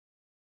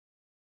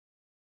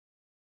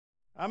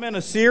I'm in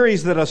a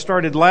series that I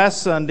started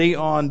last Sunday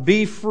on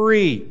Be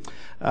Free,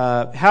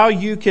 how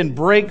you can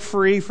break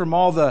free from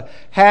all the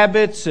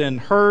habits and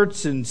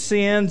hurts and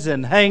sins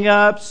and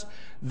hang-ups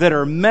that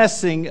are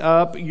messing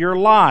up your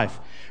life.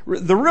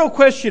 The real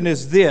question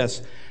is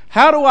this: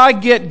 how do I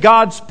get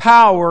God's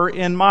power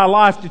in my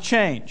life to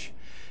change?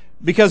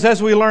 Because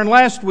as we learned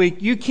last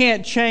week, you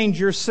can't change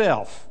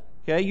yourself.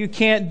 Okay, you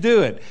can't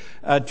do it.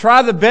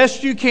 Try the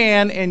best you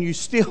can, and you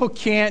still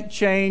can't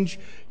change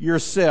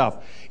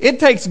yourself. It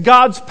takes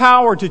God's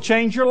power to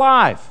change your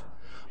life.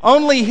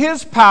 Only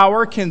His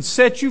power can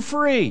set you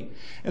free.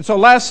 And so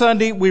last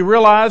Sunday we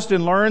realized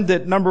and learned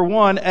that number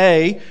one,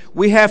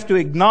 we have to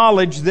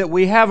acknowledge that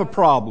we have a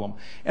problem.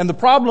 And the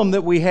problem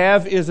that we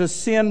have is a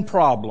sin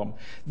problem.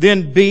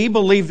 Then B,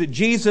 believe that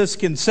Jesus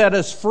can set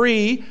us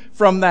free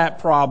from that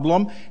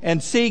problem.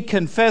 And C,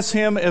 confess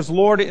Him as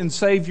Lord and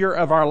Savior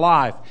of our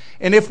life.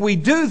 And if we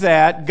do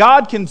that,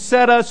 God can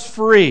set us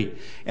free.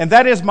 And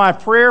that is my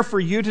prayer for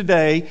you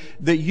today,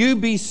 that you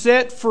be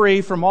set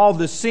free from all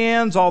the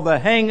sins, all the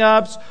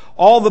hang-ups,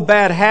 all the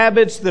bad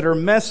habits that are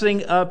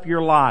messing up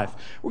your life.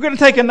 We're going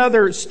to take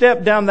another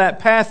step down that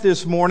path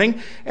this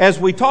morning as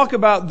we talk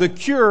about the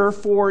cure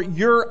for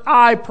your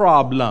eye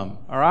problem.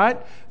 All right?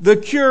 The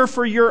cure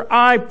for your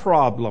eye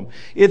problem.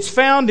 It's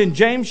found in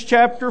James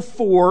chapter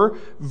 4,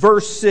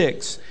 verse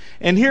 6.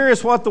 And here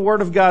is what the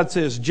Word of God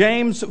says.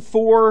 James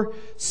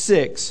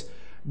 4:6.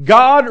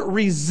 God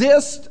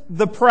resists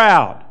the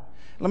proud.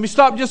 Let me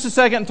stop just a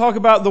second and talk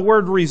about the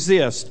word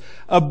resist.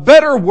 A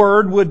better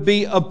word would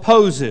be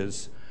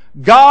opposes.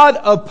 God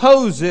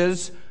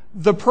opposes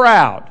the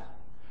proud.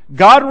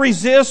 God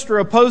resists or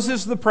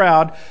opposes the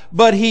proud,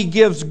 but He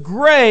gives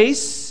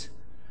grace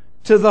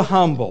to the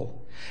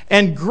humble.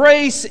 And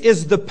grace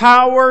is the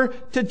power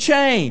to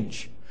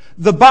change.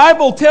 The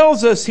Bible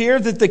tells us here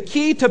that the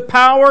key to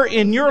power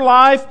in your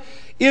life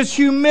is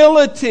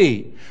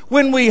humility.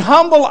 When we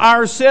humble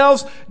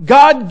ourselves,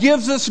 God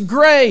gives us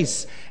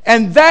grace.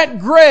 And that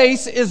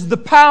grace is the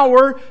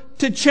power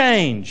to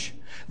change.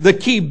 The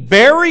key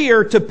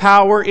barrier to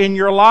power in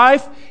your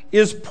life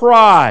is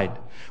pride.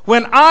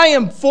 When I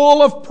am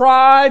full of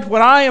pride,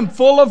 when I am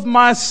full of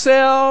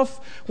myself,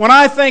 when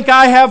I think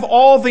I have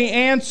all the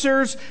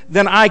answers,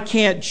 then I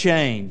can't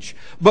change.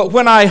 But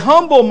when I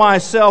humble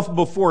myself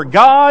before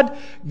God,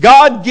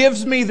 God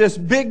gives me this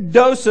big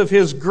dose of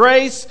His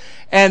grace,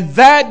 and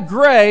that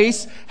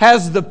grace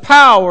has the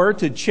power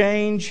to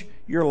change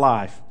your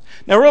life.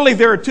 Now really,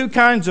 there are two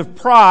kinds of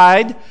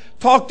pride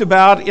talked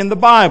about in the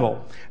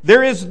Bible.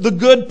 There is the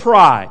good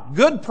pride.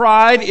 Good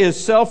pride is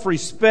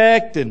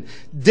self-respect and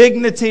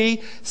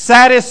dignity,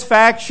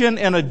 satisfaction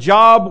in a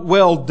job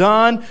well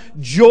done,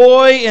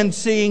 joy in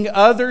seeing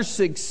others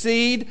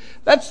succeed.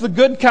 That's the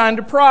good kind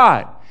of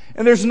pride.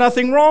 And there's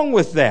nothing wrong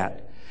with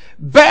that.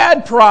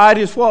 Bad pride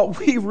is what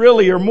we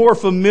really are more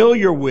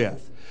familiar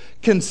with.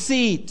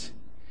 Conceit,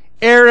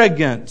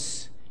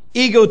 arrogance,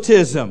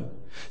 egotism.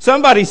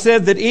 Somebody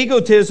said that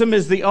egotism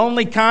is the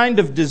only kind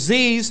of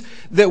disease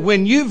that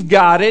when you've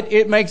got it,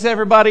 it makes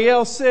everybody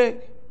else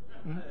sick.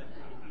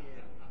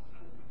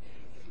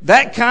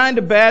 That kind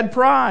of bad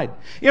pride.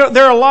 You know,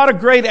 there are a lot of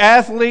great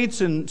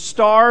athletes and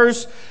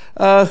stars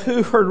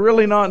who are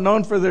really not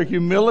known for their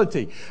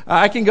humility.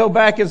 I can go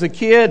back as a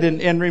kid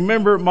and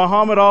remember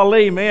Muhammad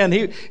Ali. Man,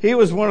 he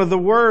was one of the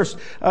worst.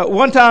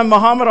 One time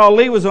Muhammad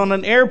Ali was on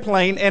an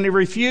airplane and he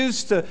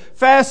refused to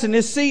fasten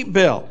his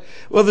seatbelt.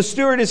 Well, the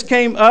stewardess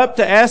came up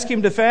to ask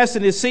him to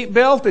fasten his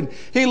seatbelt, and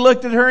he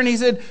looked at her and he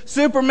said,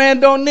 "Superman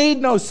don't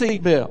need no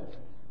seatbelt."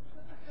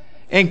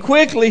 And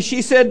quickly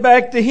she said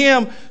back to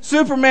him,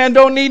 "Superman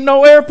don't need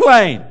no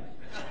airplane.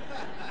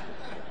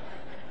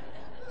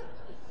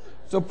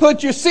 So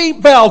put your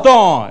seatbelt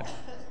on."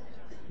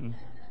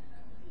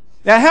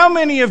 Now, how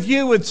many of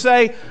you would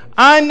say,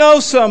 "I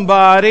know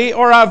somebody,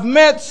 or I've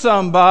met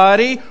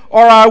somebody,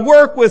 or I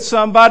work with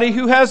somebody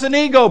who has an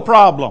ego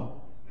problem"?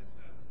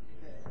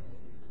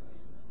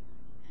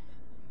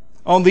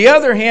 On the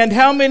other hand,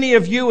 how many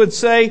of you would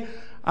say,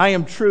 "I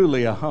am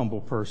truly a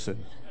humble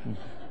person"?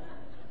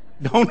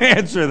 Don't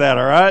answer that,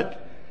 all right?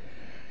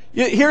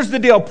 Here's the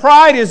deal.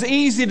 Pride is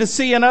easy to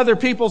see in other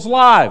people's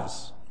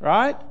lives,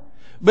 right?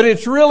 But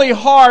it's really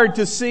hard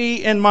to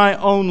see in my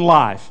own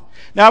life.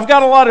 Now, I've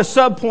got a lot of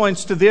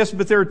subpoints to this,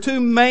 but there are two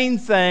main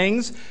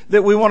things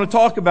that we want to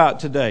talk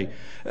about today.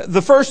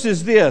 The first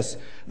is this.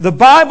 The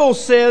Bible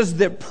says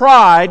that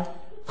pride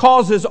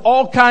causes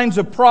all kinds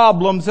of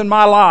problems in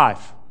my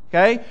life.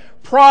 Okay?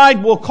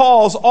 Pride will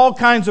cause all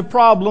kinds of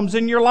problems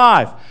in your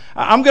life.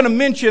 I'm going to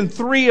mention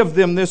three of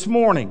them this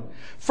morning.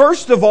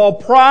 First of all,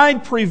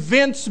 pride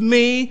prevents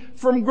me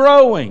from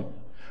growing.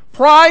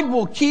 Pride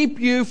will keep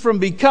you from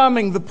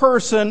becoming the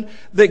person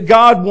that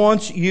God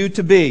wants you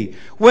to be.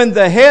 When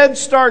the head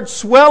starts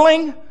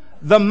swelling,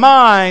 the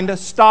mind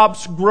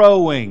stops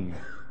growing.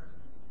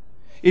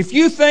 If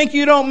you think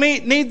you don't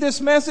need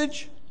this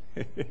message,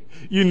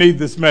 you need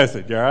this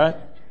message, all right?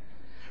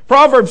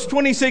 Proverbs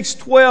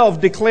 26:12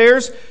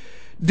 declares,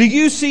 "Do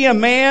you see a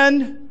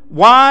man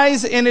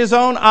wise in his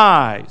own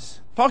eyes?"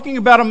 Talking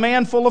about a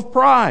man full of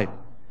pride.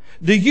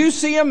 Do you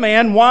see a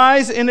man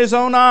wise in his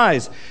own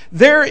eyes?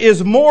 There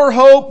is more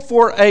hope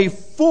for a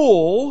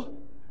fool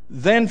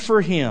than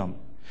for him.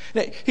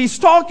 Now, he's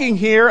talking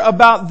here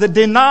about the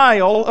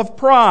denial of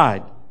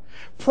pride.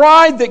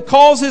 Pride that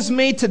causes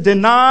me to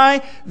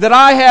deny that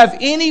I have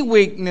any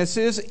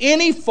weaknesses,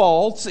 any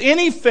faults,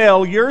 any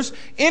failures,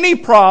 any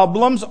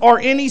problems, or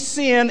any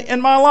sin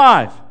in my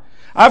life.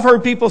 I've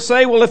heard people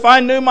say, well, if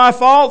I knew my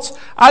faults,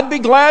 I'd be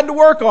glad to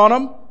work on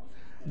them.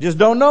 Just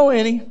don't know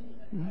any.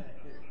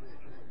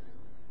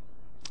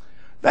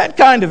 That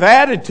kind of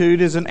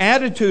attitude is an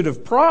attitude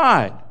of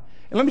pride.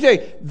 And let me tell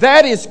you,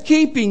 that is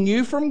keeping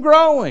you from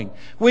growing.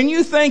 When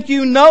you think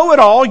you know it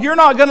all, you're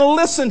not going to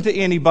listen to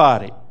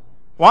anybody.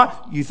 Why?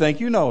 You think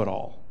you know it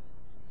all.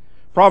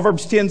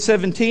 Proverbs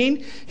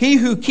 10:17, he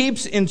who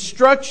keeps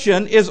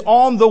instruction is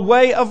on the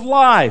way of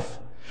life,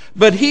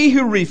 but he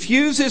who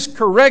refuses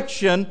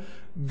correction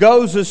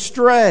goes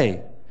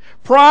astray.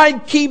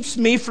 Pride keeps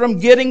me from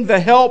getting the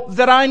help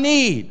that I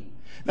need.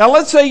 Now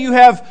let's say you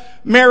have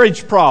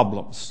marriage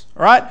problems,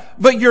 all right?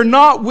 But you're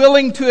not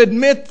willing to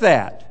admit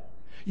that.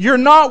 You're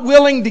not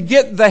willing to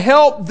get the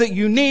help that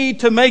you need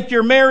to make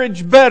your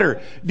marriage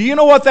better. Do you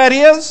know what that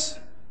is?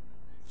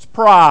 It's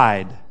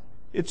pride.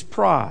 It's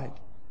pride.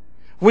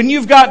 When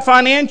you've got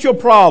financial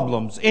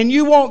problems and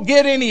you won't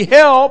get any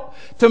help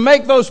to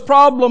make those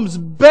problems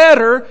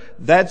better,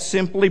 that's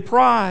simply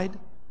pride.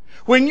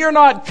 When you're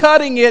not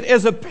cutting it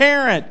as a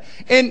parent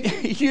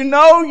and you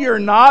know you're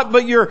not,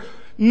 but you're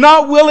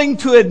not willing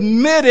to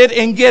admit it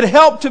and get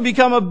help to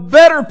become a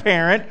better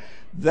parent,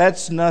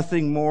 that's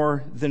nothing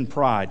more than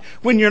pride.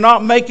 When you're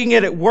not making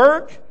it at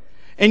work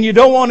and you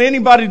don't want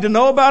anybody to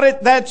know about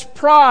it, that's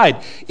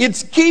pride.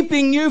 It's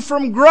keeping you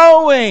from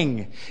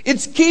growing.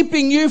 It's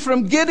keeping you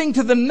from getting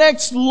to the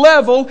next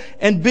level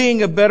and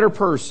being a better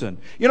person.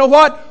 You know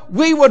what?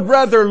 We would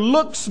rather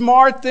look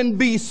smart than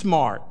be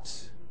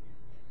smart,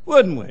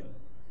 wouldn't we?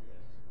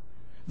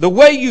 The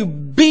way you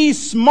be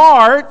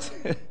smart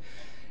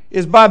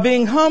is by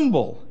being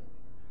humble.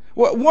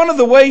 One of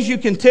the ways you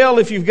can tell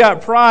if you've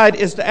got pride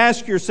is to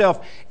ask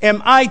yourself,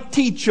 am I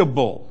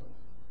teachable?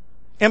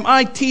 Am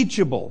I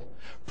teachable?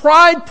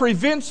 Pride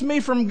prevents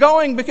me from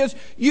going because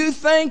you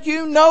think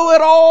you know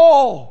it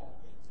all.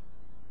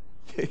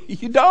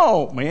 You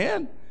don't,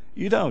 man.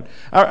 You don't.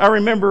 I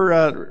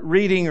remember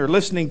reading or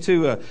listening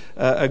to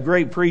a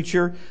great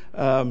preacher,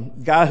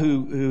 guy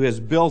who has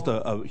built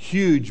a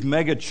huge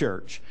mega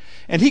church.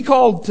 And he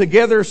called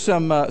together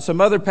some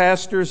other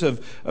pastors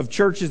of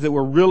churches that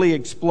were really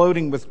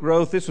exploding with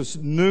growth. This was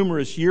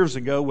numerous years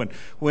ago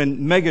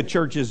when mega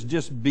churches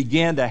just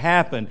began to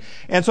happen.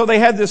 And so they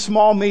had this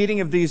small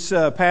meeting of these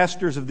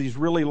pastors of these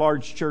really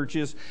large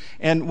churches.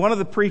 And one of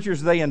the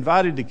preachers they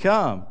invited to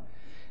come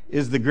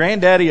is the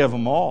granddaddy of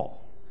them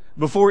all.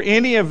 Before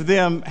any of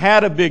them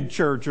had a big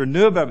church or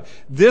knew about it,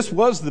 this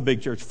was the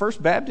big church.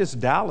 First Baptist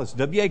Dallas,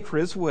 W.A.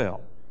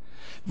 Criswell.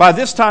 By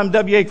this time,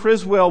 W.A.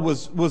 Criswell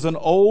was an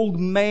old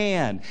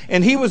man,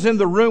 and he was in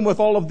the room with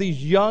all of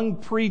these young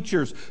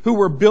preachers who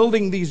were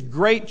building these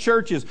great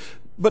churches.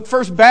 But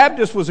First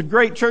Baptist was a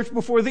great church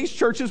before these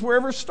churches were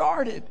ever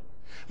started.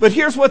 But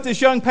here's what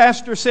this young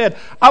pastor said.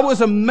 I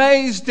was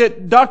amazed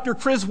at Dr.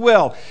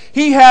 Criswell.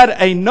 He had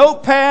a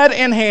notepad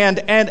in hand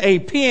and a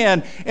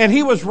pen, and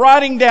he was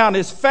writing down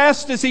as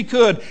fast as he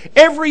could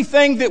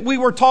everything that we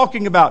were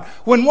talking about.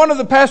 When one of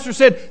the pastors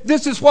said,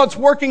 this is what's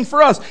working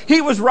for us, he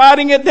was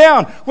writing it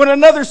down. When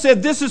another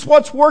said, this is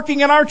what's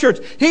working in our church,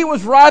 he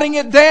was writing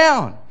it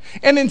down.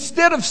 And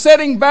instead of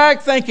sitting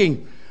back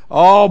thinking,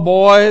 oh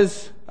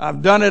boys,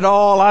 I've done it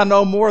all, I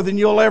know more than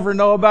you'll ever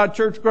know about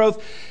church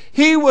growth,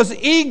 he was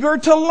eager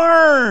to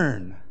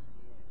learn.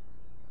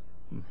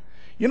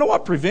 You know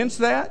what prevents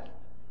that?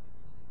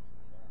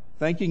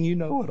 Thinking you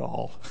know it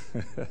all.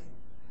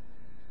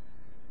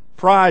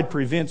 Pride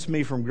prevents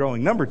me from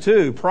growing. Number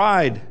two,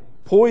 pride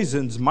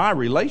poisons my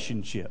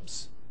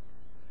relationships.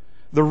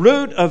 The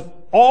root of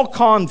all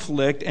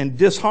conflict and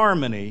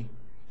disharmony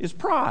is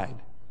pride.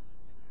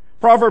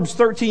 Proverbs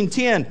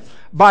 13:10,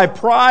 by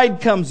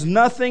pride comes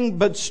nothing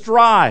but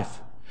strife.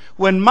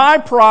 When my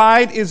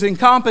pride is in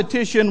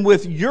competition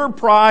with your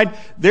pride,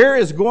 there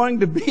is going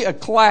to be a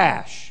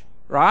clash,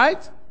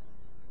 right?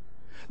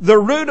 The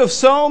root of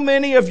so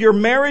many of your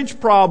marriage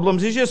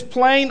problems is just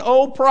plain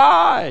old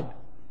pride.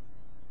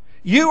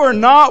 You are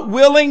not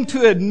willing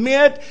to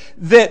admit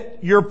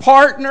that your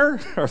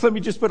partner, or let me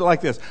just put it like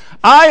this,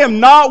 I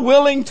am not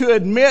willing to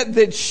admit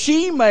that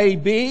she may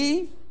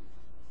be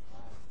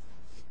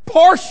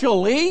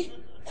partially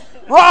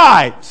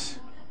right.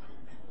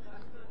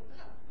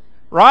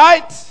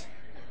 Right?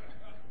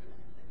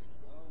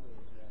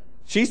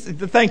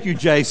 Thank you,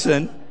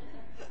 Jason.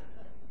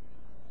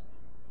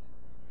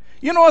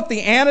 You know what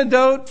the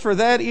antidote for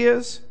that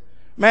is?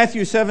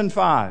 Matthew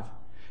 7:5.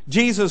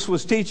 Jesus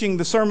was teaching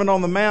the Sermon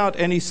on the Mount,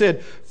 and he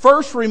said,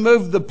 first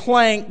remove the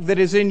plank that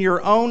is in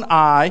your own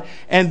eye,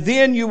 and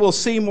then you will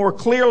see more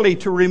clearly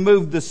to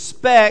remove the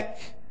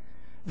speck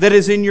that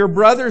is in your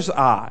brother's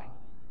eye.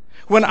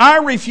 When I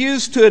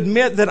refuse to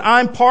admit that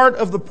I'm part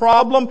of the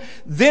problem,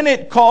 then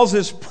it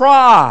causes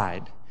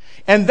pride.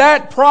 And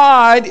that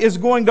pride is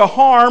going to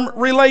harm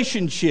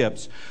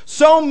relationships.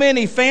 So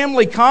many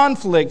family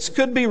conflicts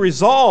could be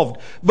resolved,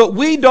 but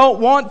we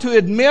don't want to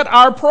admit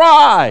our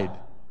pride.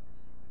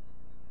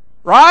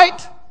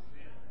 Right?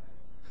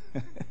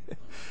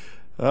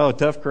 Oh,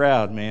 tough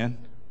crowd, man.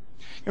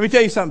 Let me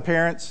tell you something,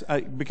 parents,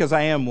 because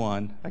I am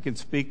one. I can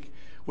speak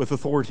with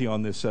authority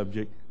on this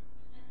subject.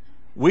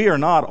 We are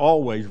not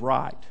always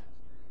right.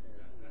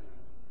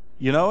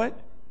 You know it?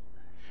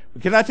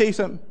 But can I tell you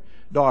something?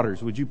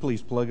 Daughters, would you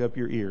please plug up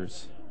your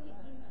ears?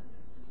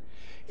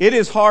 It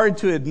is hard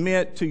to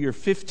admit to your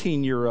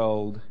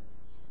 15-year-old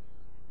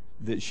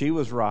that she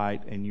was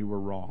right and you were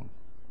wrong.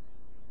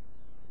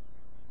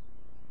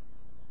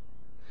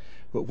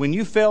 But when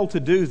you fail to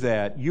do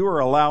that, you are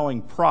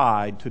allowing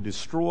pride to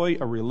destroy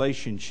a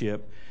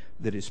relationship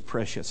that is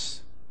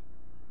precious.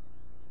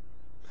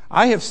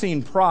 I have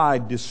seen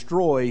pride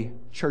destroy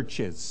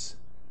churches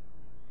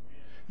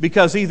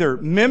because either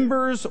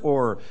members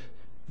or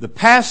the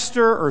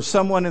pastor or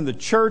someone in the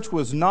church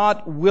was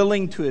not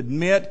willing to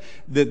admit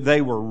that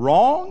they were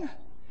wrong,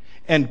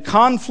 and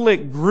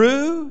conflict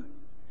grew,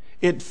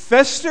 it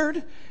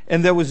festered,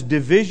 and there was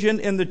division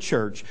in the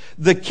church.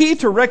 The key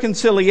to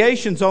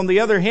reconciliations, on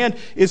the other hand,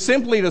 is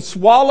simply to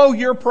swallow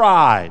your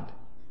pride.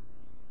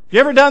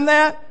 You ever done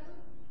that?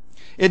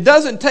 It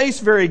doesn't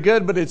taste very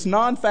good, but it's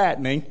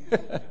non-fattening,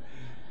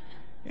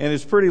 and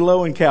it's pretty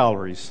low in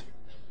calories.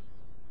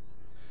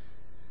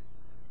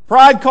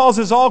 Pride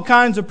causes all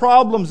kinds of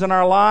problems in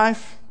our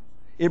life.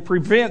 It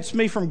prevents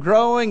me from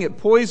growing. It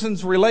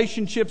poisons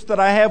relationships that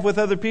I have with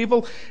other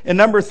people. And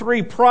number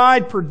 3,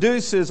 pride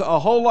produces a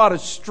whole lot of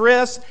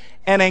stress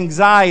and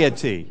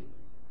anxiety.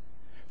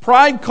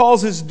 Pride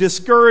causes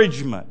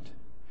discouragement.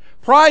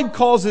 Pride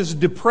causes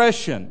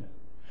depression.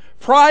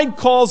 Pride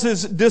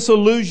causes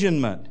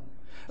disillusionment.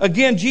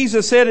 Again,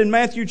 Jesus said in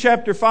Matthew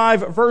chapter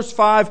 5, verse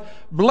 5,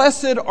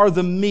 "Blessed are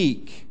the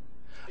meek."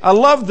 I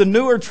love the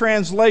newer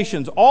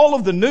translations. All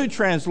of the new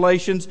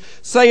translations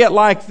say it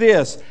like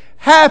this: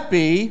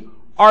 "Happy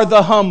are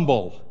the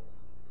humble."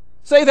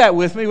 Say that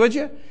with me, would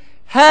you?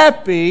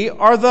 Happy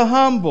are the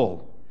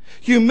humble.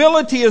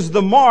 Humility is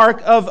the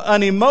mark of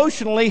an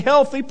emotionally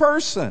healthy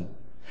person.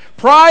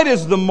 Pride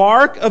is the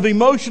mark of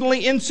emotionally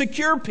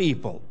insecure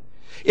people.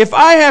 If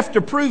I have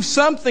to prove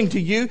something to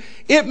you,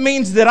 it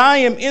means that I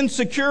am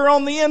insecure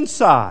on the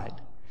inside.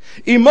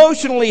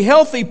 Emotionally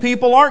healthy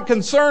people aren't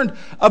concerned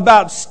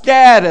about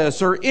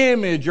status or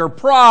image or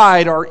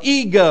pride or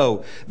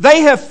ego.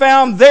 They have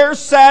found their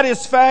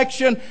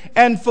satisfaction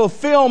and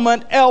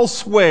fulfillment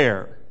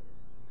elsewhere.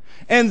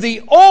 And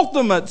the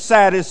ultimate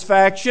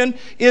satisfaction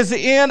is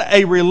in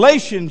a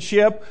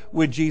relationship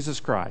with Jesus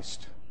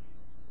Christ.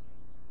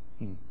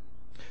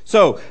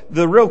 So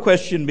the real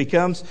question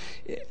becomes,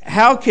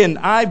 how can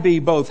I be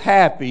both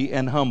happy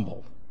and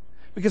humble?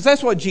 Because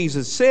that's what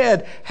Jesus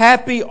said.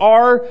 Happy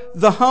are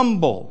the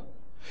humble.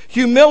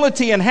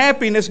 Humility and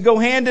happiness go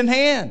hand in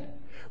hand.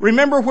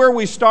 Remember where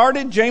we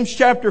started? James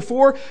chapter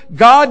 4.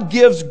 God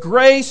gives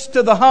grace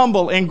to the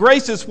humble. And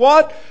grace is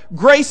what?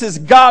 Grace is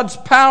God's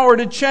power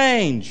to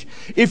change.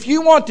 If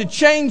you want to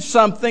change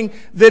something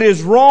that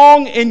is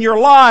wrong in your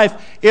life,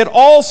 it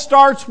all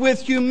starts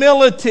with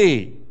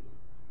humility.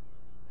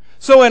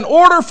 So in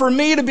order for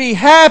me to be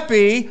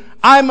happy,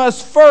 I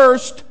must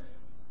first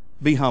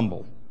be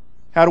humble.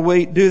 How do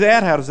we do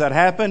that? How does that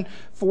happen?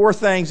 4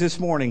 things this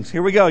morning.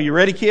 Here we go. You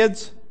ready,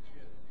 kids?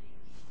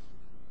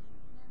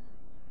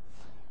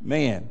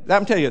 Man,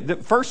 I'm telling you, the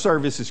first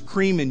service is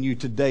creaming you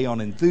today on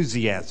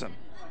enthusiasm.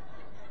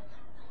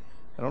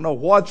 I don't know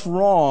what's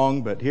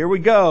wrong, but here we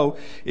go.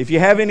 If you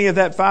have any of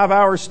that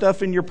 5-hour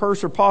stuff in your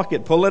purse or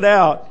pocket, pull it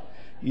out.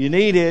 You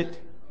need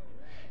it.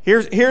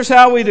 Here's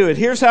how we do it.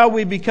 Here's how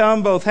we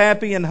become both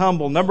happy and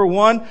humble. Number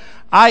 1,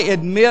 I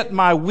admit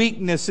my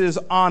weaknesses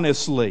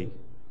honestly.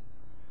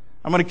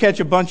 I'm going to catch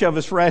a bunch of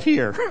us right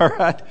here. All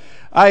right.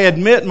 I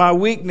admit my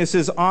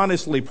weaknesses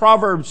honestly.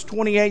 Proverbs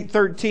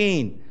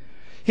 28:13.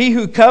 He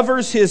who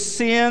covers his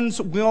sins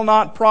will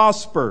not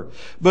prosper,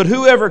 but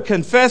whoever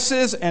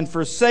confesses and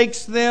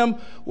forsakes them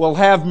will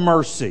have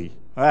mercy.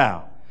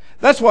 Wow.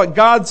 That's what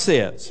God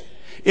says.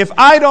 If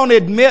I don't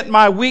admit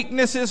my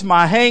weaknesses,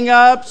 my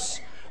hang-ups,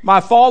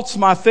 my faults,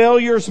 my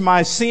failures,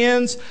 my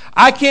sins,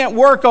 I can't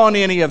work on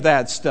any of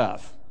that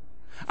stuff.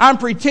 I'm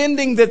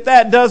pretending that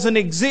that doesn't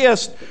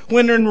exist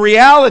when in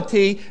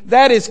reality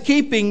that is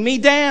keeping me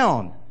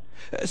down.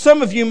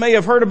 Some of you may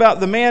have heard about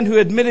the man who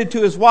admitted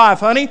to his wife,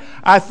 "Honey,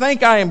 I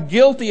think I am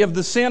guilty of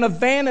the sin of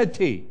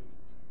vanity."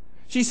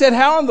 She said,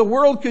 "How in the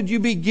world could you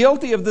be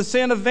guilty of the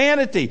sin of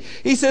vanity?"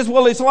 He says,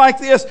 "Well, it's like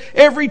this.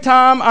 Every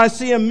time I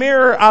see a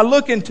mirror, I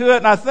look into it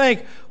and I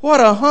think, what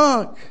a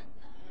hunk."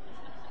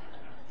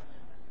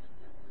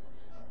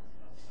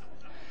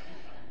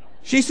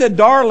 She said,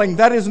 "Darling,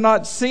 that is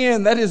not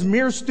sin. That is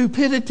mere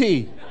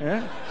stupidity."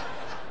 Yeah?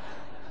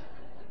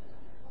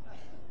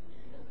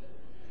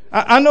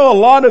 I know a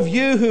lot of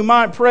you who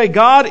might pray,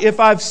 "God, if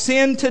I've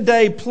sinned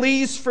today,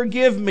 please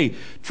forgive me."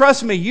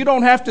 Trust me, you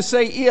don't have to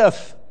say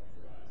if.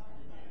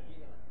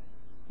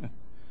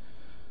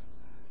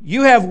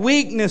 You have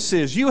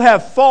weaknesses. You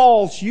have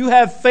faults. You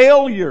have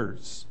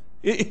failures.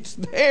 It's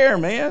there,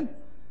 man.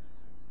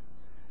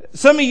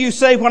 Some of you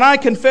say, when I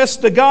confess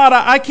to God,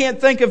 I can't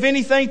think of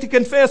anything to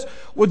confess.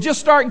 Well, just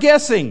start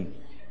guessing.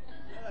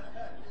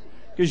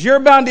 Because you're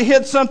bound to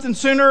hit something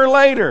sooner or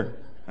later.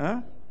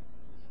 Huh?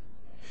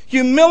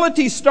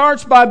 Humility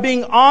starts by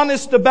being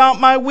honest about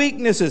my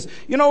weaknesses.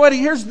 You know what?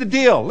 Here's the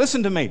deal.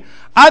 Listen to me.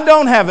 I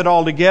don't have it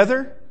all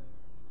together.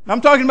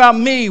 I'm talking about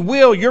me,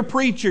 Will, your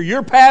preacher,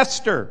 your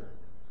pastor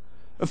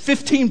of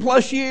 15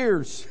 plus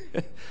years.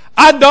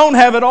 I don't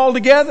have it all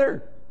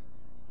together.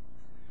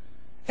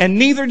 And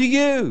neither do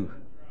you.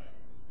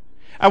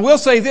 I will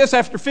say this,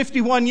 after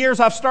 51 years,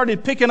 I've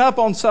started picking up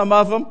on some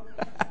of them.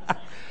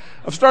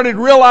 I've started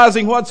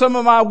realizing what some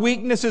of my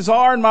weaknesses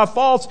are and my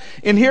faults.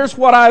 And here's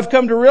what I've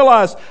come to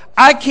realize.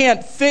 I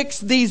can't fix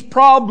these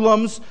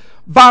problems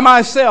by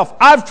myself.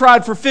 I've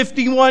tried for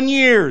 51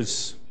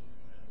 years.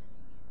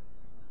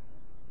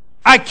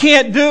 I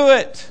can't do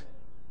it.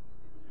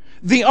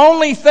 The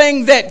only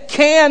thing that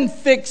can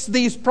fix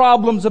these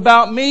problems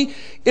about me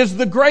is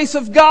the grace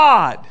of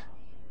God.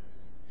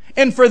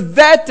 And for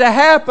that to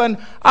happen,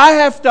 I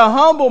have to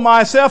humble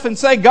myself and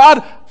say,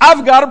 God,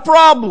 I've got a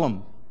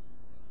problem.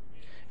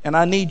 And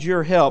I need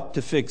your help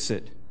to fix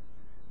it.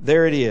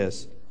 There it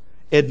is.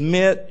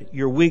 Admit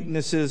your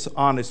weaknesses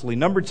honestly.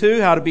 Number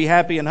 2, how to be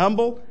happy and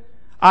humble.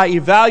 I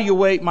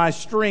evaluate my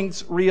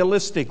strengths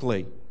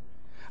realistically.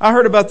 I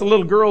heard about the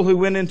little girl who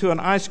went into an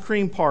ice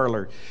cream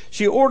parlor.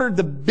 She ordered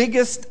the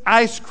biggest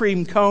ice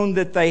cream cone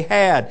that they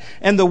had.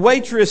 And the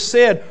waitress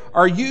said,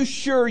 "Are you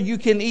sure you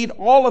can eat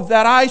all of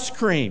that ice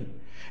cream?"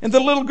 And the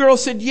little girl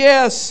said,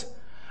 "Yes,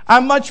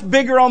 I'm much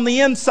bigger on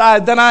the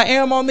inside than I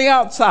am on the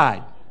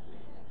outside."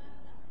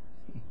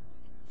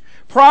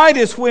 Pride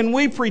is when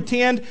we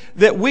pretend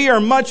that we are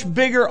much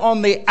bigger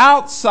on the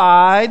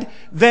outside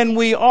than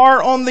we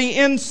are on the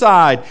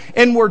inside.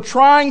 And we're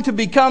trying to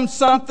become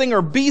something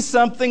or be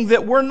something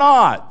that we're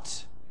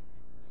not.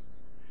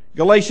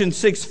 Galatians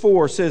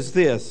 6:4 says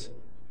this,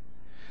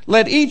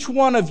 "Let each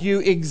one of you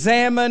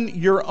examine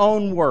your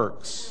own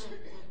works."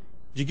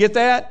 Did you get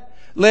that?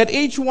 Let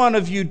each one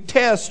of you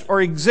test or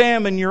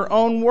examine your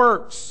own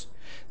works.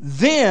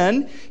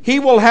 Then he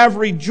will have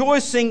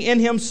rejoicing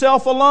in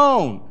himself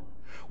alone,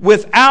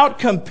 without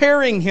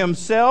comparing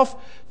himself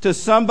to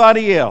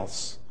somebody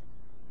else.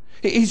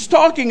 He's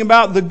talking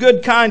about the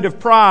good kind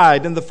of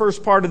pride in the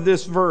first part of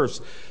this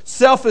verse.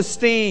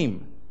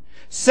 Self-esteem,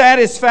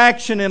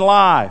 satisfaction in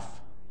life.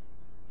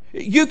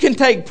 You can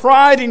take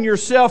pride in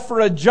yourself for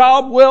a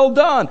job well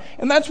done.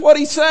 And that's what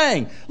he's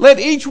saying.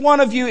 Let each one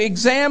of you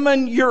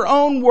examine your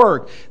own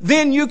work.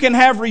 Then you can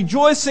have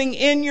rejoicing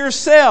in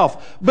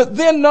yourself. But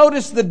then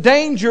notice the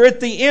danger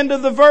at the end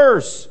of the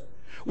verse.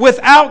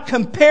 Without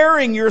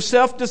comparing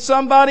yourself to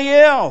somebody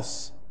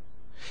else.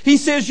 He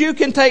says you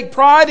can take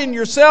pride in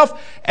yourself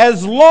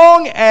as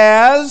long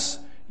as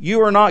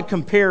you are not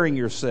comparing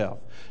yourself.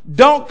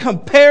 Don't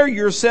compare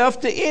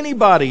yourself to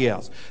anybody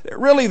else.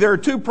 Really, there are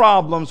 2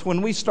 problems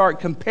when we start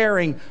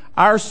comparing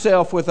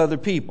ourselves with other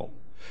people.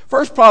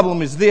 First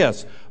problem is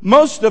this.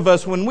 Most of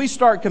us, when we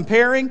start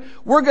comparing,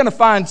 we're going to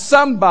find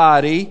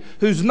somebody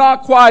who's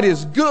not quite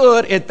as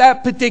good at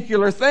that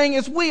particular thing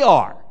as we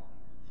are.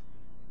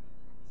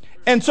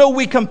 And so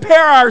we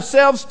compare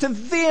ourselves to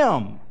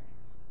them.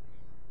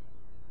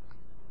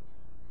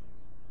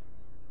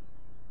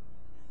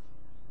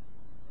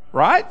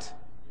 Right?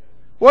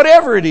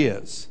 Whatever it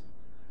is.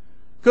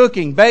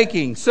 Cooking,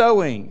 baking,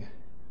 sewing,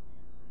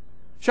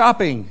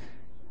 shopping,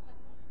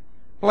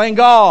 playing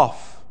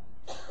golf,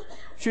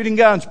 shooting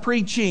guns,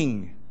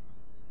 preaching.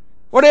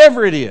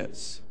 Whatever it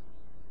is.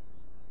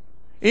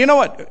 You know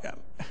what?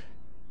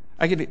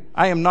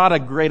 I am not a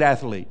great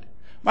athlete.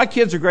 My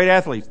kids are great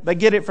athletes. They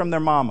get it from their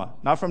mama,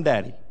 not from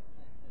daddy.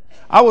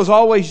 I was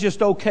always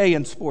just okay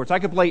in sports. I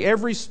could play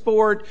every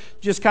sport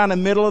just kind of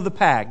middle of the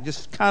pack,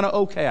 just kind of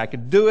okay. I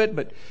could do it,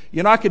 but,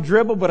 I could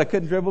dribble, but I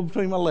couldn't dribble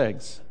between my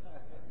legs.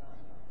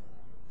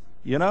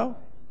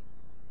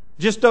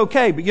 Just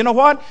okay. But you know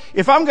what?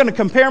 If I'm going to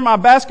compare my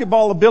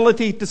basketball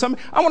ability to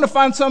somebody, I want to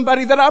find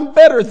somebody that I'm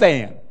better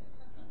than.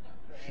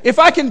 If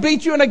I can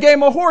beat you in a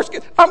game of horse,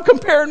 I'm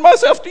comparing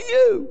myself to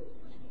you.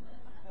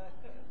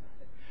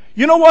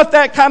 You know what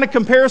that kind of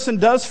comparison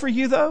does for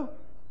you, though?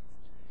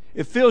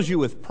 It fills you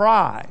with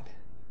pride.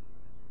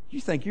 You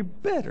think you're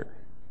better.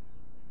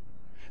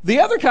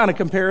 The other kind of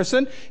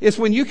comparison is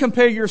when you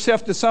compare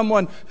yourself to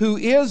someone who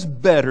is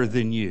better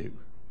than you.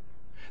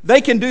 They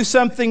can do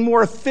something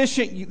more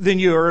efficient than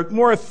you or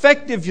more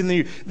effective than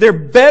you. They're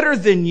better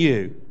than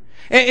you.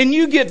 And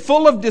you get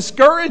full of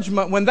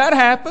discouragement when that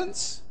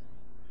happens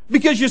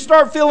because you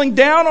start feeling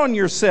down on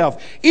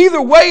yourself. Either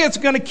way, it's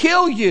going to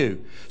kill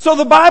you. So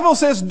the Bible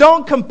says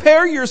don't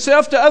compare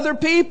yourself to other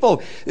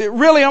people.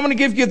 Really, I'm going to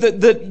give you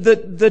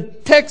the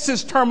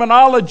Texas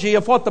terminology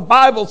of what the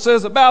Bible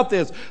says about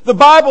this. The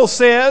Bible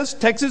says,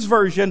 Texas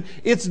version,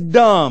 it's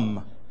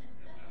dumb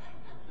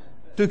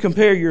to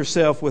compare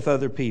yourself with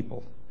other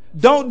people.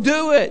 Don't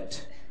do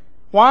it.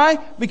 Why?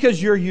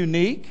 Because you're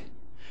unique.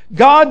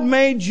 God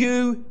made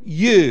you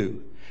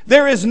you.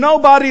 There is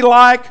nobody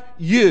like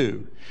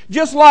you.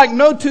 Just like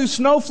no two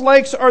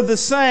snowflakes are the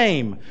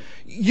same.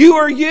 You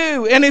are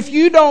you. And if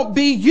you don't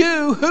be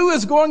you, who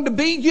is going to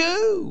be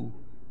you?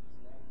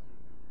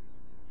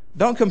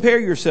 Don't compare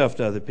yourself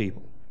to other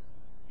people.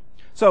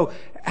 So,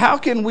 how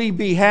can we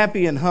be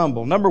happy and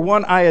humble? Number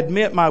one, I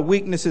admit my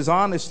weaknesses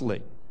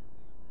honestly.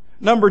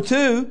 Number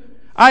two,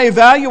 I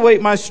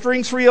evaluate my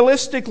strengths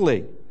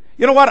realistically.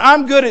 You know what?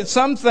 I'm good at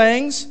some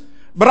things,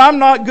 but I'm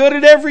not good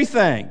at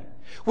everything.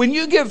 When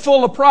you get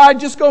full of pride,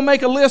 just go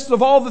make a list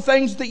of all the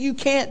things that you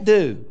can't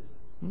do.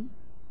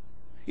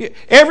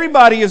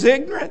 Everybody is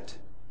ignorant,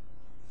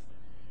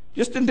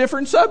 just in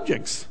different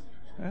subjects.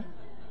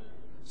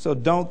 So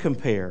don't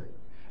compare.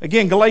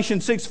 Again,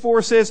 Galatians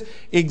 6:4 says,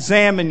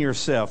 examine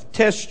yourself,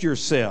 test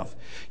yourself.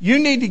 You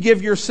need to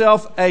give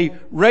yourself a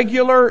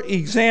regular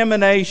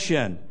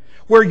examination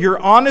where you're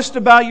honest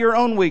about your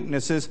own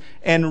weaknesses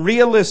and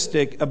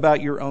realistic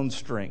about your own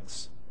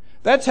strengths.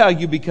 That's how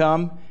you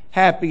become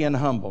happy and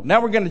humble.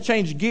 Now we're going to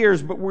change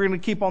gears, but we're going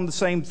to keep on the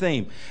same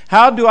theme.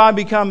 How do I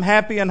become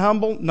happy and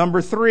humble?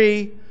 Number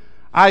three,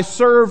 I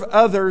serve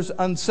others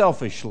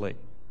unselfishly.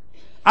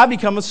 I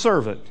become a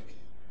servant.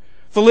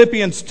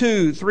 Philippians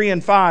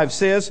 2:3-5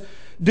 says,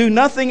 do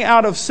nothing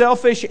out of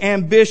selfish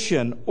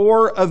ambition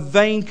or of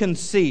vain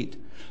conceit,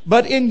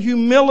 but in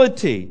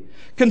humility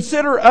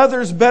consider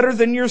others better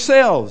than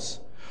yourselves.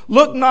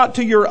 Look not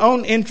to your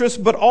own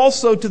interest, but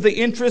also to the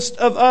interest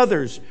of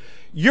others.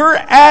 Your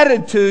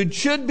attitude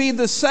should be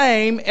the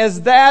same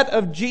as that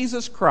of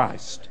Jesus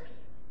Christ.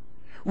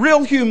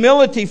 Real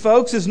humility,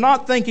 folks, is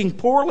not thinking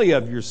poorly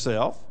of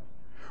yourself.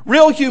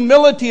 Real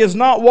humility is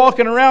not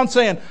walking around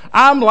saying,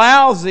 I'm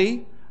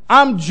lousy,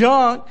 I'm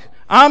junk,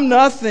 I'm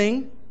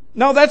nothing.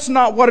 No, that's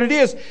not what it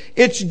is.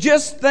 It's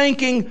just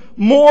thinking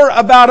more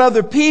about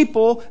other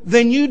people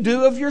than you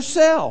do of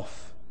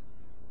yourself.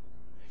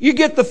 You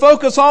get the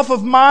focus off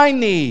of my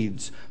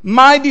needs,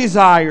 my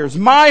desires,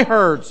 my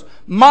hurts,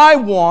 my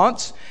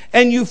wants,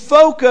 and you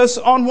focus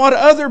on what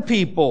other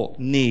people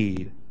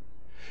need.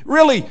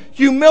 Really,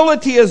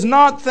 humility is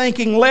not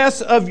thinking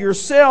less of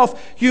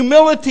yourself.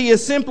 Humility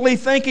is simply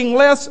thinking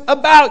less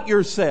about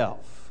yourself.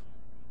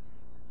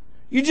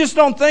 You just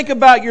don't think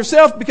about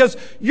yourself because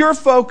you're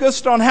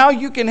focused on how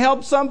you can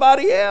help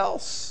somebody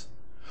else.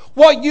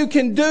 What you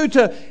can do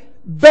to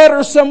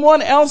better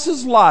someone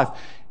else's life.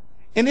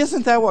 And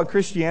isn't that what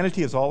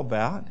Christianity is all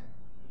about?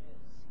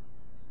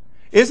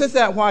 Isn't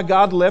that why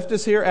God left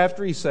us here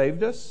after He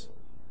saved us?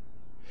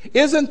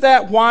 Isn't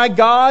that why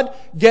God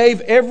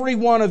gave every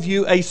one of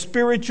you a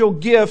spiritual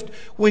gift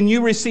when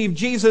you received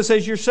Jesus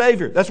as your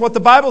Savior? That's what the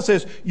Bible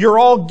says. You're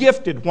all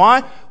gifted.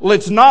 Why? Well,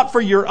 it's not for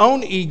your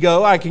own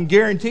ego. I can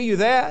guarantee you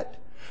that.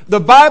 The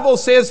Bible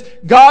says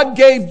God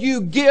gave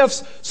you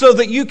gifts so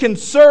that you can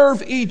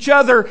serve each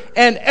other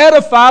and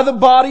edify the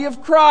body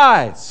of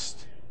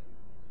Christ.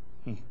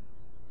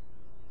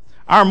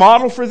 Our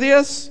model for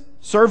this,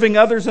 serving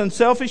others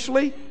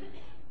unselfishly,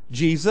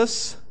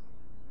 Jesus.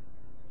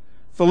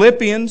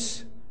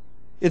 Philippians,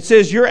 it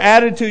says your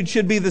attitude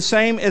should be the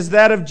same as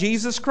that of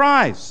Jesus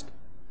Christ.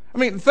 I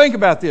mean, think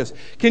about this.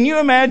 Can you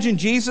imagine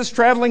Jesus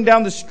traveling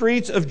down the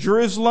streets of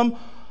Jerusalem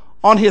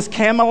on his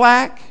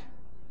Cadillac?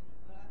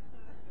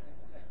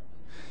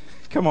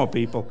 Come on,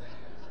 people.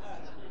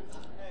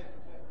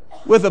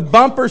 With a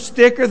bumper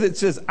sticker that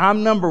says,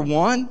 I'm number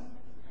one?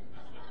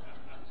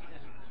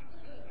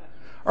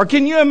 Or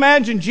can you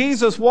imagine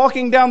Jesus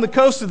walking down the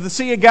coast of the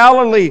Sea of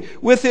Galilee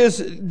with His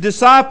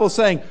disciples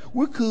saying,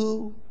 we're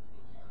cool.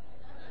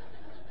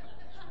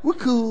 We're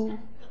cool.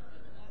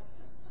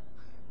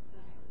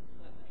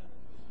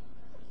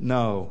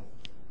 No.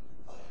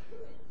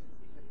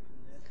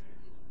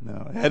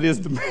 No, that is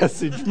the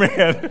message,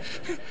 man.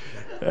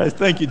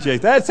 Thank you,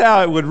 Jason. That's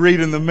how it would read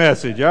in the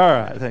message. All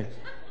right, thanks.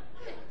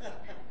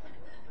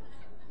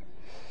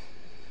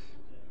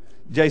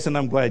 Jason,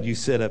 I'm glad you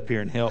sit up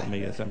here and help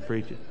me as I'm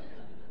preaching.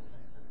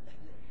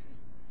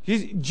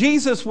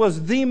 Jesus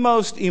was the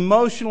most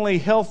emotionally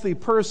healthy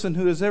person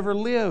who has ever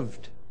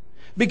lived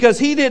because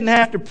He didn't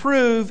have to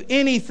prove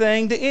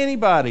anything to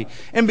anybody.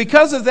 And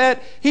because of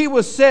that, He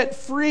was set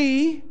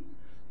free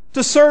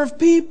to serve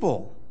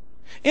people.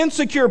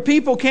 Insecure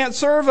people can't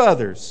serve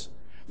others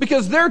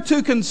because they're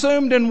too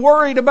consumed and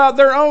worried about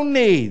their own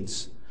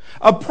needs.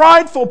 A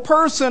prideful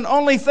person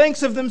only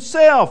thinks of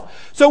themselves.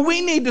 So we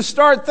need to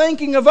start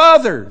thinking of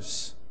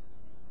others.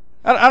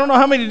 I don't know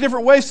how many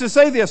different ways to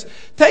say this.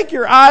 Take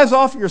your eyes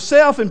off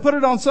yourself and put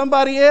it on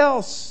somebody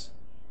else.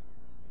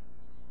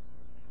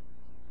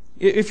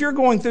 If you're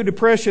going through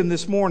depression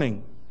this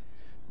morning,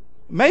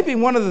 maybe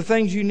one of the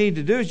things you need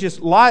to do is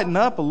just lighten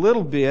up a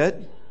little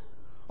bit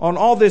on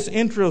all this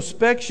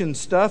introspection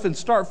stuff and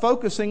start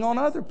focusing on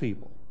other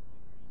people.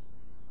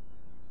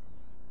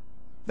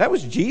 That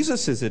was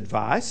Jesus'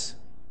 advice.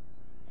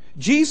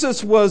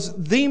 Jesus was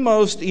the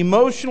most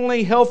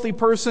emotionally healthy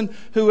person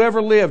who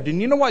ever lived. And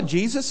you know what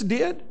Jesus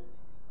did?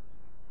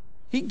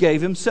 He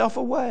gave Himself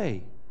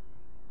away.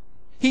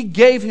 He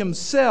gave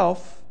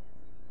Himself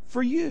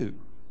for you.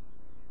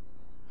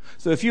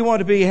 So if you want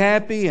to be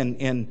happy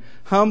and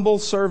humble,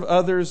 serve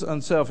others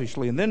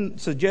unselfishly. And then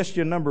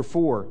suggestion number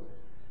 4,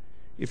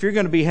 if you're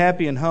going to be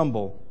happy and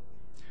humble,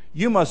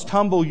 you must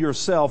humble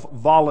yourself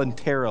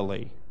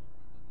voluntarily.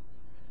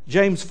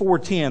 James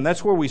 4:10,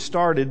 that's where we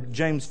started.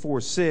 James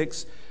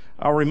 4:6.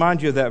 I'll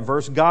remind you of that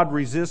verse. God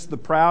resists the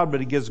proud, but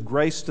He gives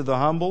grace to the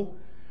humble.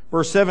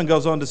 Verse 7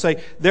 goes on to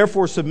say,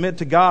 therefore submit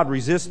to God,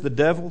 resist the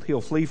devil,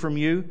 he'll flee from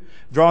you.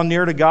 Draw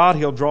near to God,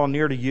 He'll draw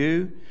near to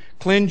you.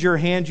 Cleanse your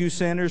hands, you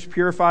sinners.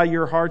 Purify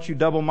your hearts, you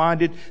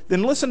double-minded.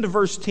 Then listen to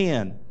verse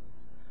 10.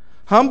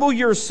 Humble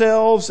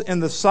yourselves in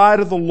the sight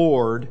of the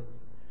Lord,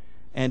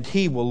 and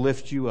He will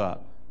lift you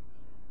up.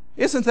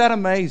 Isn't that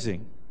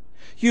amazing?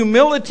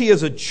 Humility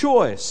is a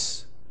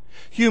choice.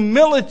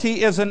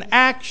 Humility is an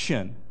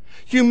action.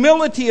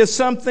 Humility is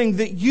something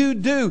that you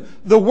do.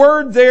 The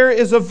word there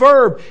is a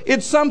verb.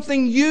 It's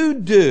something you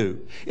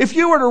do. If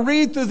you were to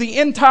read through the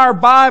entire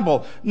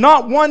Bible,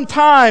 not one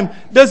time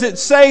does it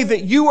say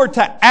that you are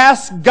to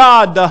ask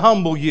God to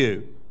humble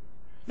you.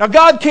 Now,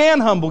 God can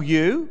humble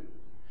you,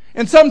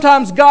 and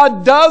sometimes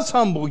God does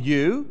humble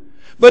you,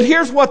 but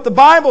here's what the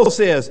Bible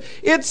says.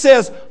 It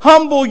says,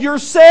 humble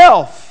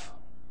yourself.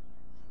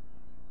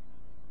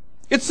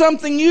 It's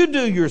something you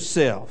do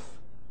yourself.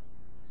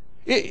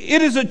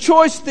 It is a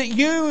choice that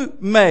you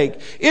make.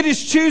 It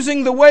is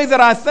choosing the way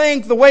that I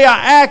think, the way I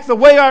act, the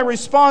way I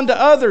respond to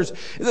others.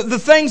 The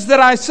things that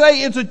I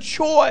say, it's a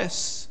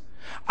choice.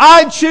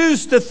 I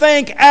choose to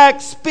think,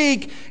 act,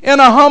 speak in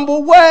a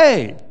humble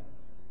way.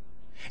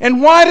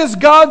 And why does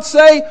God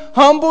say,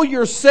 humble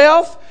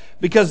yourself?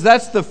 Because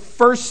that's the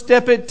first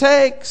step it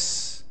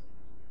takes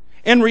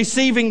in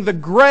receiving the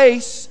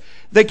grace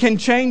that can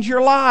change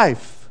your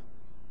life.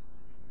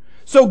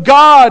 So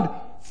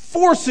God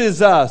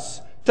forces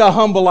us to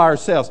humble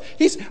ourselves.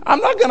 I'm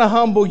not going to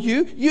humble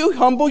you. You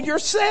humble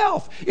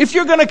yourself. If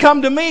you're going to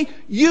come to me,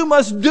 you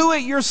must do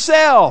it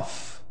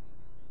yourself.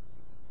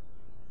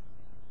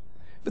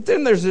 But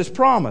then there's this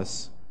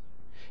promise.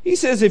 He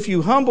says if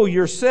you humble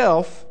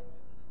yourself,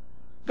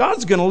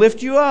 God's going to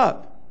lift you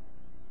up.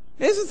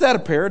 Isn't that a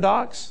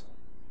paradox?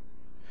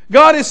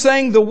 God is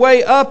saying the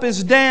way up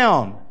is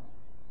down.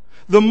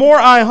 The more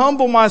I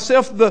humble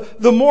myself,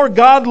 the more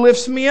God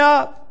lifts me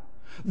up.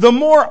 The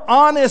more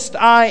honest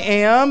I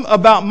am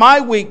about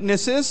my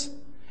weaknesses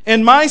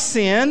and my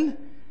sin,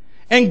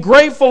 and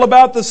grateful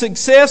about the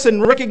success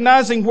and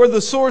recognizing where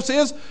the source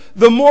is,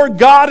 the more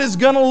God is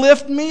going to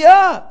lift me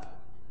up.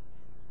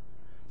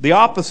 The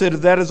opposite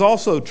of that is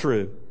also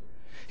true.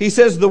 He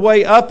says the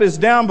way up is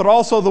down, but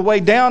also the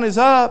way down is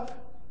up.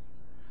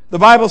 The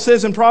Bible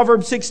says in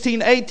Proverbs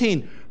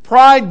 16:18,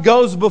 pride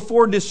goes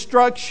before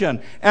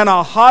destruction, and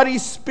a haughty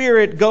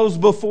spirit goes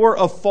before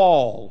a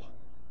fall.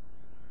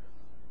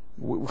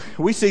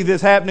 We see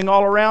this happening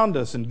all around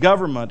us in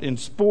government, in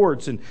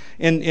sports, and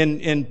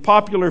in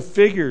popular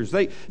figures.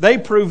 They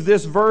prove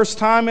this verse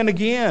time and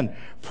again.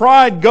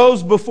 Pride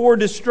goes before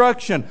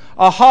destruction.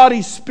 A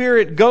haughty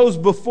spirit goes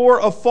before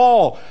a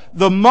fall.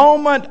 The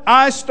moment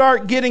I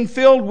start getting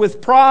filled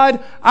with pride,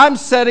 I'm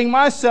setting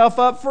myself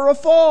up for a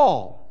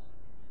fall.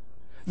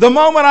 The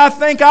moment I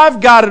think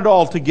I've got it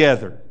all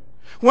together,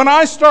 when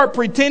I start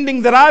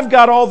pretending that I've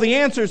got all the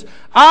answers,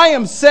 I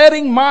am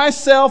setting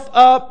myself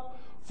up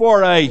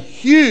for a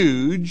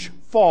huge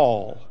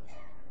fall.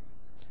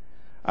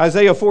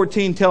 Isaiah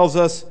 14 tells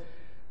us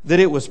that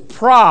it was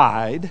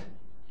pride,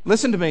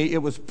 listen to me, it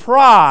was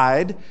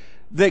pride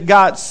that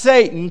got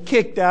Satan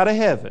kicked out of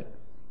heaven.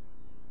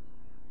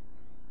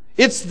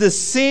 It's the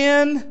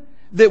sin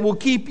that will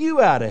keep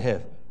you out of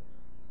heaven.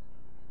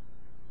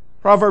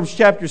 Proverbs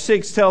chapter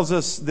 6 tells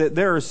us that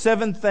there are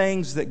 7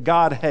 things that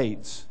God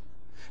hates.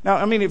 Now,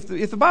 I mean, if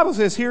the Bible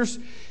says here's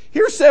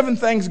 7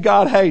 things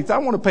God hates, I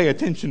want to pay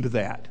attention to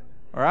that.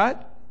 All right?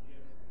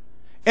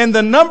 And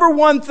the number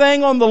 1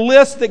 thing on the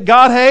list that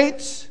God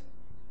hates,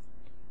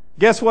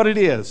 guess what it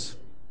is?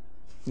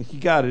 You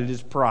got it,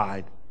 is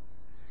pride.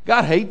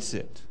 God hates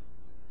it.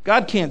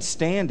 God can't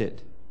stand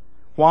it.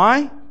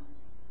 Why?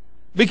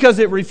 Because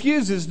it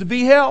refuses to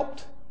be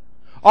helped.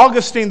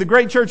 Augustine, the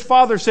great church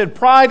father, said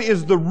pride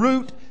is the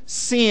root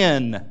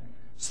sin.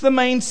 It's the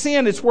main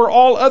sin. It's where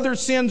all other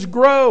sins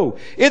grow.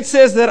 It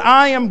says that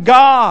I am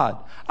God.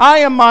 I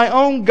am my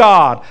own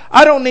God.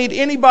 I don't need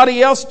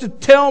anybody else to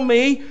tell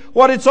me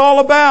what it's all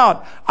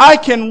about. I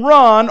can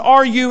run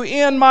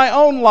in my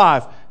own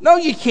life. No,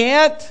 you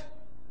can't.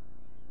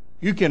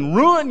 You can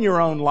ruin your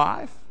own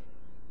life,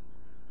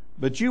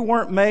 but you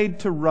weren't made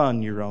to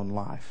run your own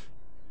life.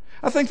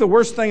 I think the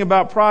worst thing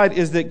about pride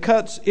is that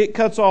it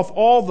cuts off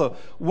all the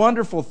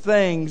wonderful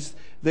things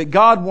that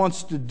God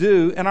wants to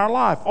do in our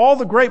life. All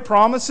the great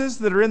promises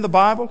that are in the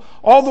Bible,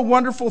 all the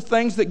wonderful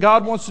things that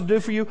God wants to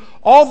do for you,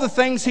 all the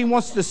things He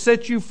wants to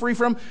set you free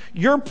from,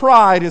 your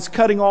pride is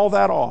cutting all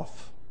that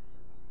off.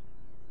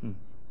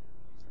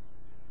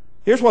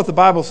 Here's what the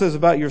Bible says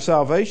about your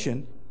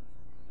salvation.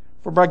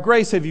 For by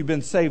grace have you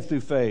been saved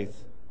through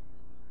faith.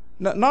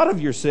 Not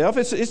of yourself.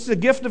 It's the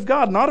gift of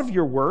God, not of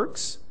your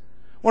works.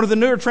 One of the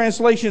newer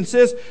translations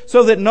says,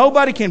 so that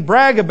nobody can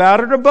brag about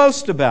it or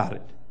boast about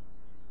it.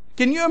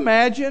 Can you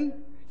imagine?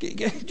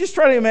 Just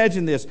try to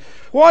imagine this.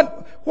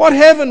 What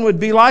heaven would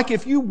be like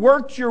if you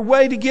worked your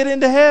way to get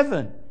into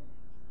heaven?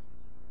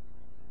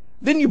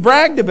 Then you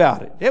bragged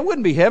about it. It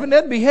wouldn't be heaven,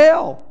 that'd be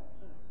hell.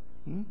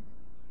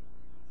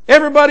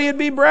 Everybody would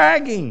be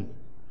bragging.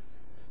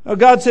 Now,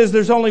 God says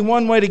there's only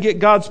one way to get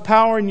God's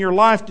power in your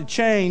life to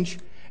change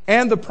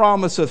and the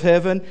promise of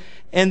heaven,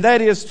 and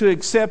that is to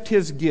accept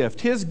His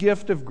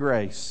gift of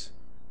grace.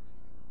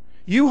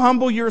 You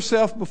humble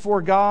yourself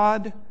before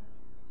God,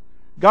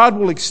 God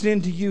will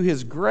extend to you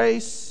His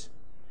grace,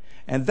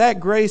 and that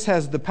grace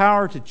has the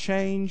power to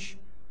change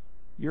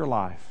your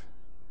life.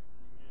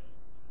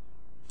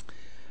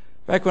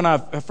 Back when I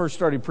first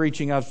started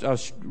preaching, I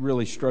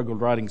really struggled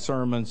writing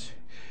sermons.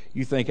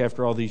 You think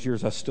after all these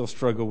years I still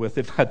struggle with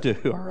it. I do,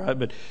 all right.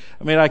 But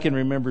I can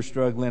remember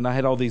struggling. I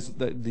had all these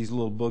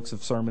little books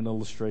of sermon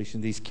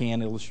illustrations, these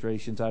can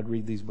illustrations. I'd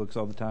read these books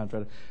all the time, try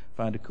to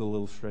find a cool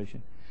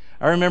illustration.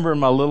 I remember in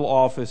my little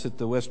office at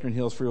the Western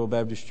Hills Free Will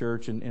Baptist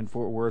Church in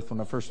Fort Worth when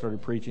I first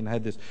started preaching, I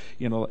had this,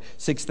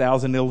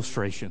 6,000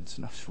 illustrations,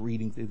 and I was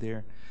reading through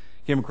there.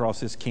 Came across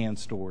this can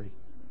story.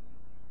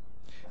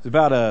 It's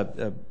about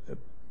a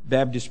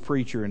Baptist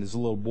preacher and his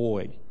little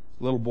boy.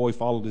 Little boy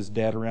followed his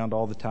dad around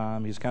all the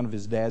time. He was kind of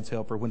his dad's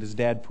helper. When his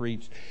dad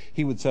preached,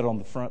 he would sit on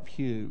the front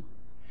pew.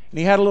 And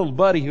he had a little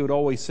buddy who would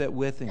always sit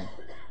with him.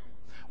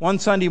 One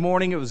Sunday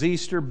morning, it was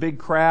Easter, big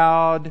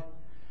crowd.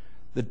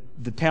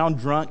 The town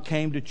drunk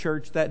came to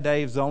church that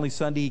day. It was the only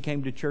Sunday he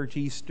came to church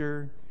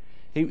Easter.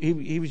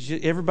 He was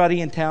just,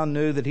 everybody in town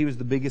knew that he was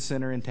the biggest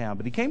sinner in town.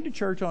 But he came to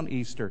church on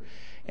Easter.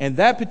 And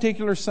that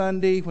particular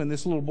Sunday, when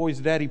this little boy's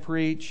daddy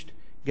preached,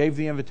 gave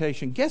the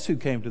invitation, guess who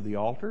came to the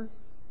altar?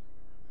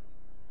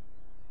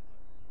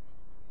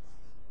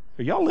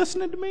 Are y'all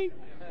listening to me? It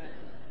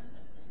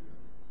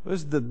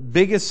was the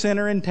biggest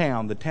sinner in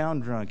town, the town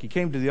drunk. He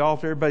came to the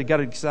altar. Everybody got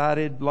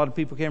excited. A lot of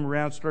people came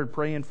around, started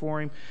praying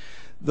for him.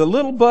 The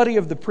little buddy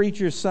of the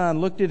preacher's son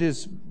looked at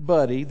his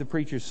buddy, the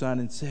preacher's son,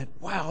 and said,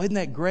 wow, isn't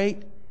that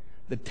great?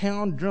 The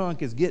town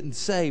drunk is getting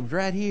saved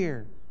right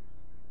here.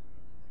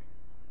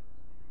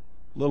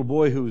 Little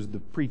boy who was the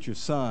preacher's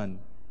son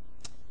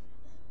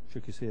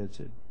shook his head and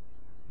said,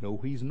 no,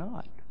 he's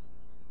not.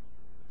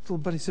 So the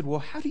buddy said, well,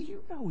 how do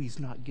you know he's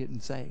not getting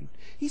saved?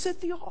 He's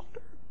at the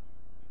altar.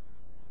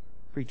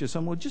 Preacher's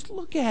son, well, just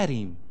look at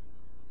him.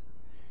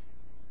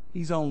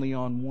 He's only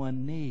on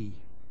one knee.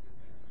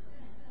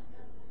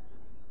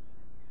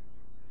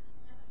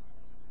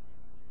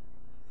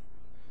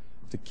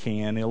 It's a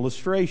can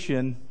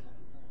illustration.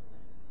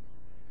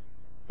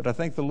 But I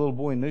think the little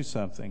boy knew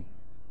something.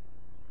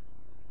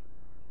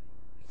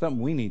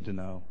 Something we need to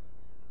know.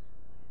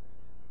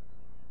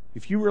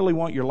 If you really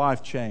want your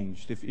life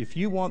changed, if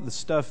you want the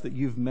stuff that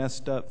you've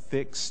messed up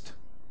fixed,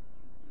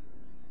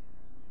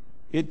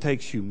 it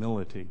takes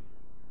humility.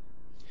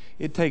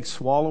 It takes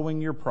swallowing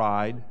your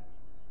pride,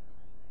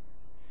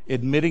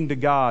 admitting to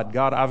God,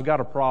 I've got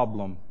a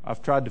problem.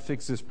 I've tried to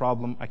fix this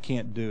problem. I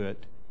can't do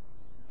it.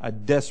 I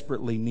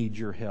desperately need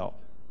your help.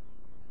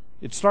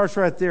 It starts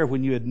right there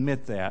when you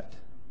admit that.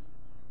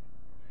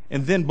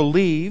 And then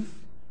believe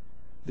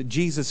that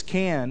Jesus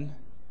can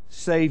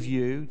save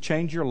you,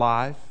 change your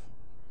life.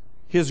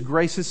 His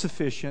grace is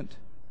sufficient.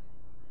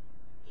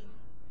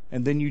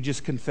 And then you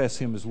just confess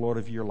Him as Lord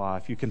of your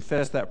life. You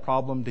confess that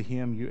problem to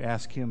Him. You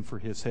ask Him for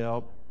His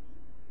help.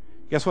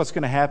 Guess what's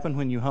going to happen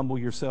when you humble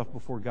yourself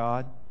before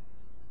God?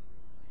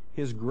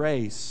 His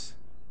grace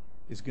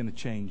is going to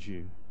change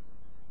you.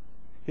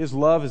 His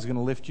love is going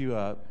to lift you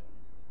up.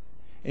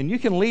 And you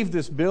can leave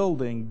this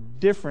building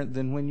different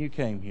than when you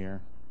came here.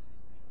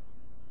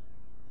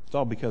 It's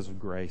all because of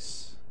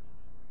grace.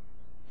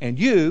 And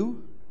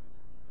you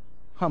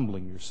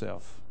humbling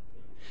yourself.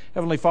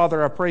 Heavenly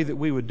Father, I pray that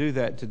we would do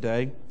that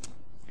today.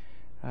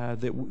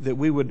 That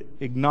we would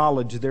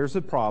acknowledge there's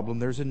a problem,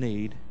 there's a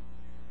need.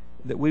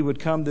 That we would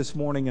come this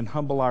morning and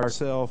humble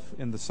ourselves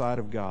in the sight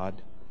of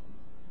God.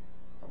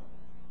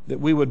 That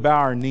we would bow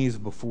our knees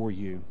before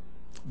you.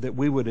 That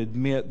we would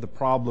admit the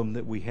problem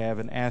that we have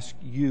and ask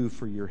you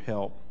for your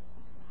help.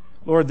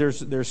 Lord,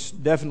 there's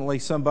definitely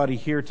somebody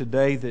here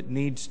today that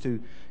needs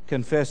to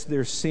confess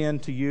their sin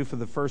to you for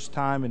the first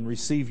time and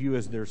receive you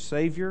as their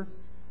Savior.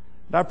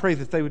 And I pray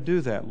that they would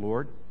do that,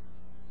 Lord.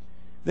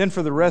 Then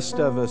for the rest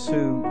of us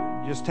who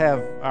just have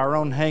our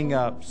own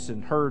hang-ups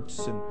and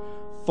hurts and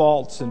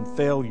faults and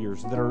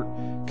failures that are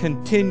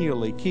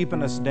continually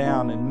keeping us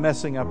down and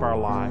messing up our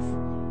life,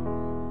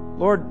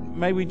 Lord,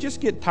 may we just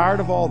get tired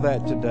of all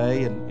that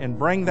today and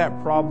bring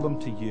that problem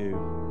to you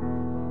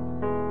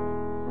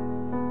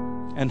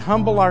and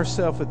humble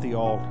ourselves at the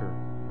altar,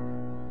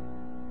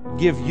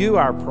 give you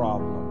our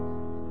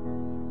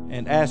problem,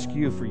 and ask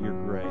you for your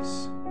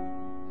grace.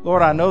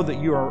 Lord, I know that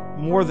you are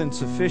more than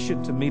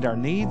sufficient to meet our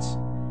needs.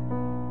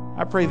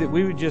 I pray that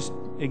we would just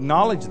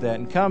acknowledge that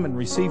and come and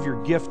receive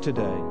your gift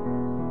today.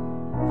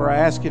 For I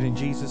ask it in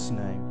Jesus'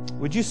 name.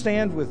 Would you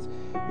stand with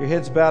your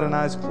heads bowed and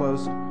eyes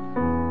closed?